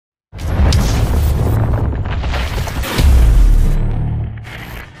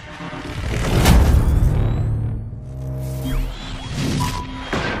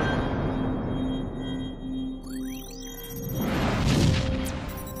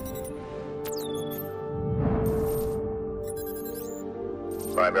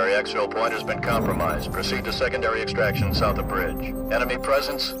Primary exfil point has been compromised. Proceed to secondary extraction south of bridge. Enemy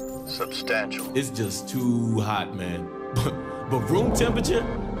presence, substantial. It's just too hot, man. But room temperature?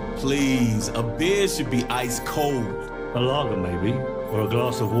 Please, a beer should be ice cold. A lager, maybe. Or a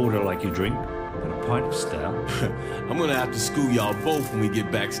glass of water like you drink. And a pint of stout. I'm gonna have to school y'all both when we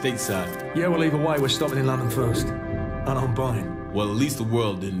get back stateside. Yeah, well, either way, we're stopping in London first. And I'm buying. Well, at least the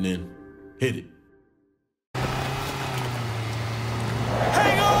world didn't end. Hit it.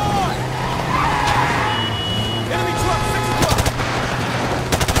 Hang on! Enemy truck, 6 o'clock!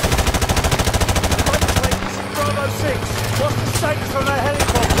 Bravo 6. What's the status on that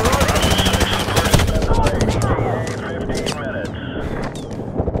helicopter, over? 15 minutes.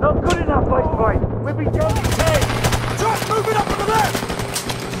 Not good enough, base point. We'll be down to 10. Truck moving up on the left!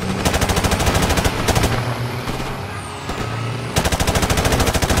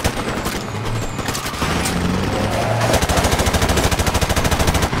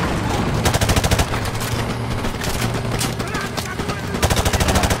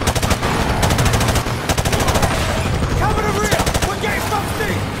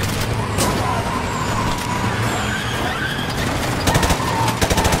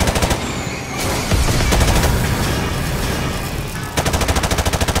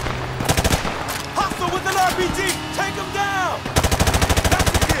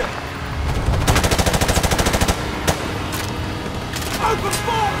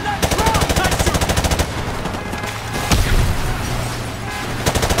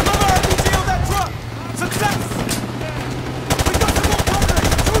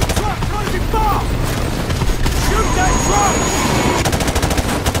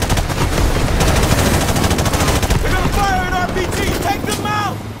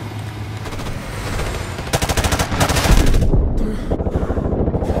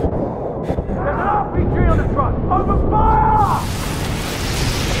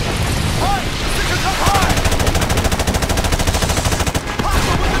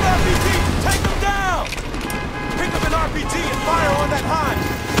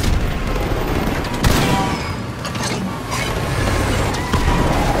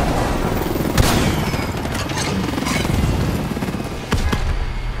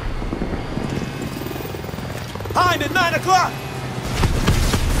 Hind at 9 o'clock!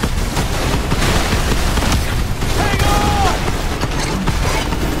 Hang on!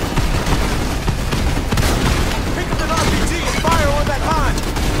 Pick up an RPG and fire on that Hind!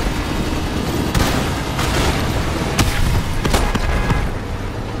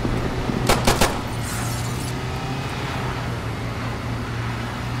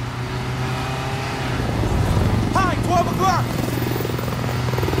 Hind, 12 o'clock!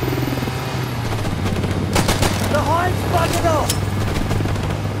 Fuck it off!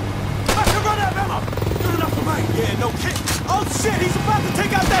 I can run out of ammo! Good enough for me! Yeah, no kidding! Oh shit, he's about to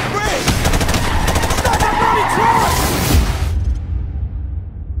take out that bridge! Stop that bloody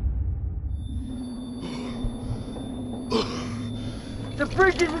truck! The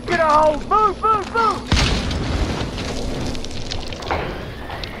bridge isn't gonna hold! Move, move, move!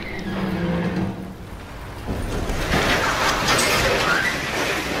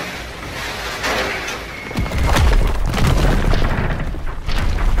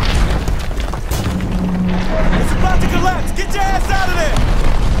 Get your ass out of there!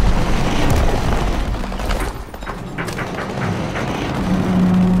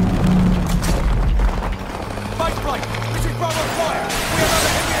 Base plate, this is Bravo fire. We have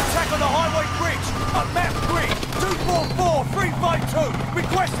another heavy attack on the highway bridge. On map 3, 244-352.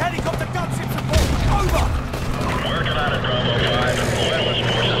 Request helicopter gunship support. Over! Working on it, Bravo 5. Loyalist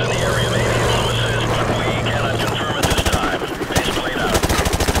forces in the area may be able to assist, but we cannot confirm at this time. Base plate out.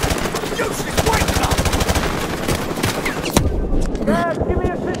 Useless, wait up! Dad, give me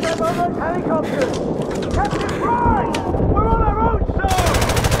a sit-rep on those helicopters! Captain Price! We're on our own, sir!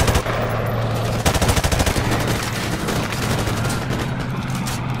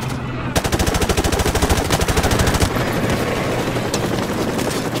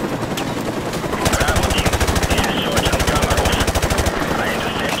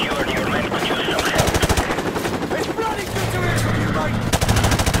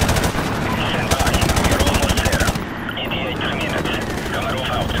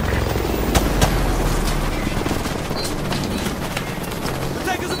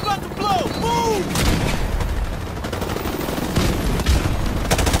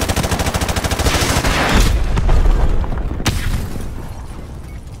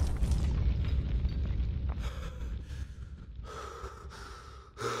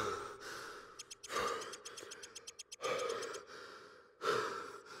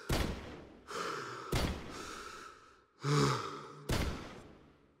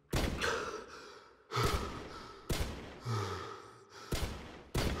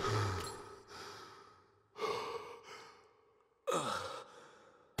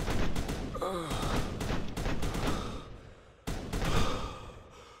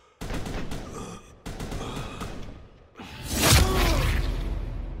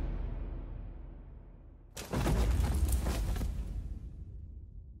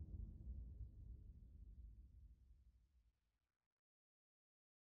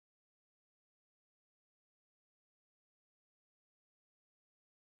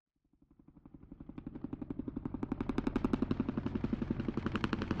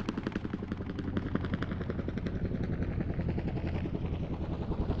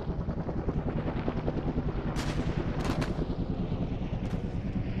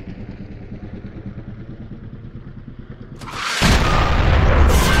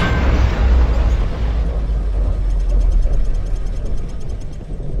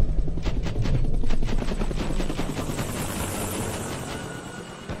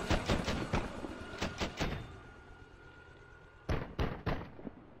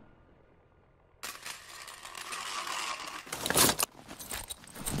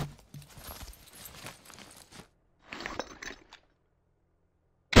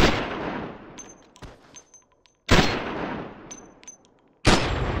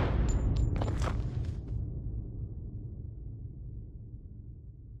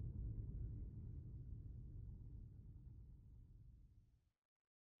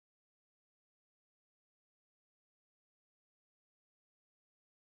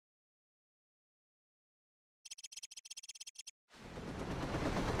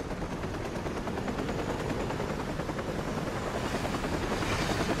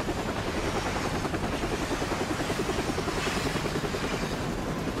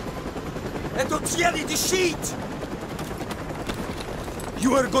 Don't see any sheet!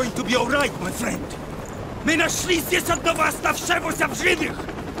 You are going to be alright, my friend. Мы нашли здесь одного оставшегося в живых!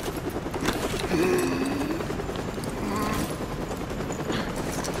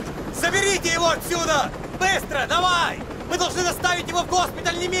 Заберите его отсюда! Быстро, давай! Мы должны доставить его в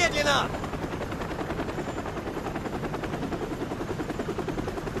госпиталь немедленно!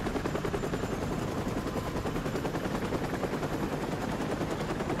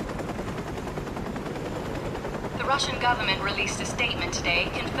 The Russian government released a statement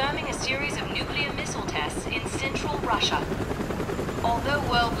today confirming a series of nuclear missile tests in central Russia. Although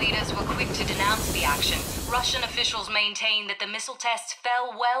world leaders were quick to denounce the action, Russian officials maintain that the missile tests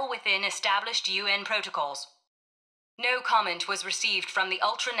fell well within established UN protocols. No comment was received from the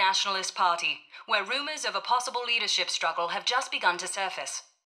ultra-nationalist party, where rumors of a possible leadership struggle have just begun to surface.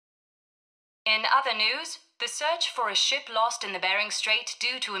 In other news, the search for a ship lost in the Bering Strait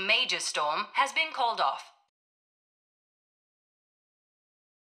due to a major storm has been called off.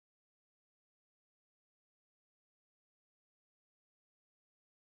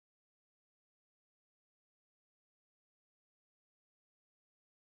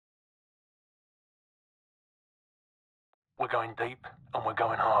 We're going deep, and we're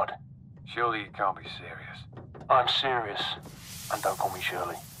going hard. Surely you can't be serious. I'm serious, and don't call me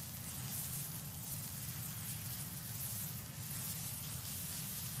Shirley.